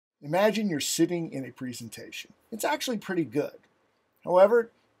Imagine you're sitting in a presentation. It's actually pretty good. However,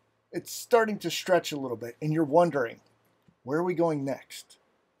 it's starting to stretch a little bit and you're wondering, where are we going next?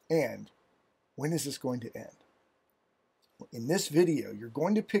 And when is this going to end? In this video, you're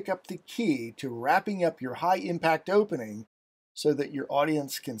going to pick up the key to wrapping up your high impact opening so that your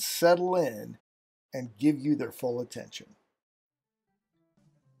audience can settle in and give you their full attention.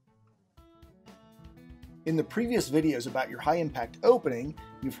 In the previous videos about your high impact opening,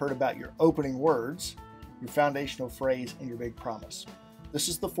 you've heard about your opening words, your foundational phrase, and your big promise. This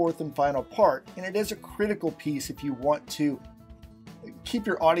is the fourth and final part, and it is a critical piece if you want to keep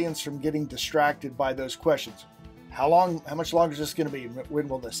your audience from getting distracted by those questions. How much longer is this going to be? When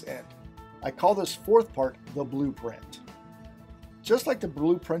will this end? I call this fourth part the blueprint. Just like the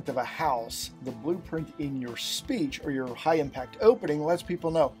blueprint of a house, the blueprint in your speech or your high impact opening lets people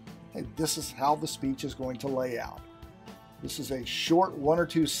know, hey, this is how the speech is going to lay out. This is a short 1 or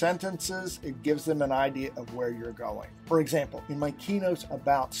 2 sentences. It gives them an idea of where you're going. For example, in my keynotes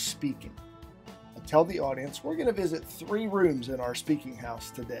about speaking, I tell the audience we're going to visit 3 rooms in our speaking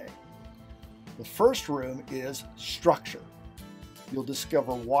house today. The first room is structure. You'll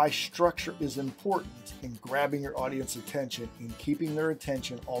discover why structure is important in grabbing your audience attention and keeping their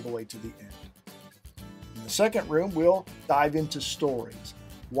attention all the way to the end. In the second room, we'll dive into stories.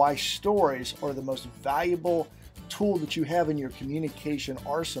 Why stories are the most valuable tool that you have in your communication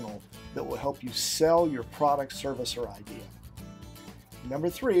arsenal that will help you sell your product, service, or idea. Number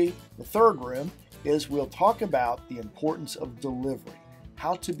 3, the third room, is we'll talk about the importance of delivery,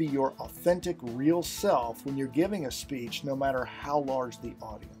 how to be your authentic, real self when you're giving a speech, no matter how large the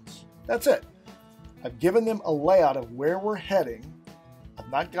audience. That's it. I've given them a layout of where we're heading.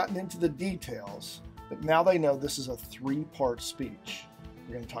 I've not gotten into the details, but now they know this is a 3-part speech.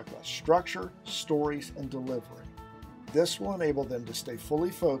 We're going to talk about structure, stories, and delivery. This will enable them to stay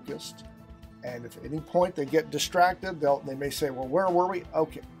fully focused, and if at any point they get distracted, they may say, well, where were we?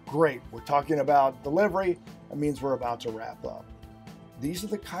 Okay, great. We're talking about delivery. That means we're about to wrap up. These are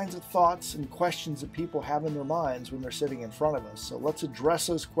the kinds of thoughts and questions that people have in their minds when they're sitting in front of us. So let's address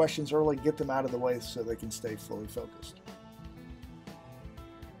those questions early, get them out of the way so they can stay fully focused.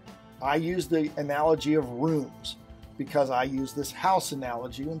 I use the analogy of rooms because I use this house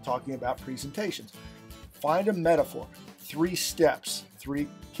analogy when talking about presentations. Find a metaphor, 3 steps, 3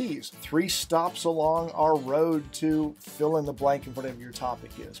 keys, 3 stops along our road to fill in the blank in whatever your topic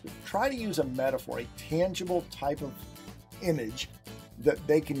is. But try to use a metaphor, a tangible type of image that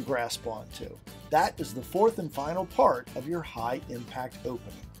they can grasp onto. That is the fourth and final part of your high impact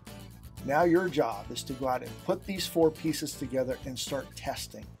opening. Now your job is to go out and put these 4 pieces together and start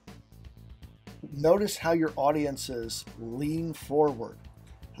testing. Notice how your audiences lean forward,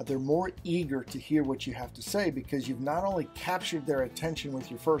 how they're more eager to hear what you have to say because you've not only captured their attention with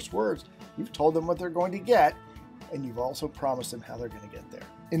your first words, you've told them what they're going to get, and you've also promised them how they're going to get there.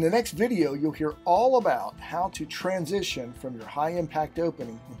 In the next video, you'll hear all about how to transition from your high impact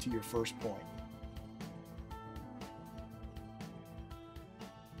opening into your first point.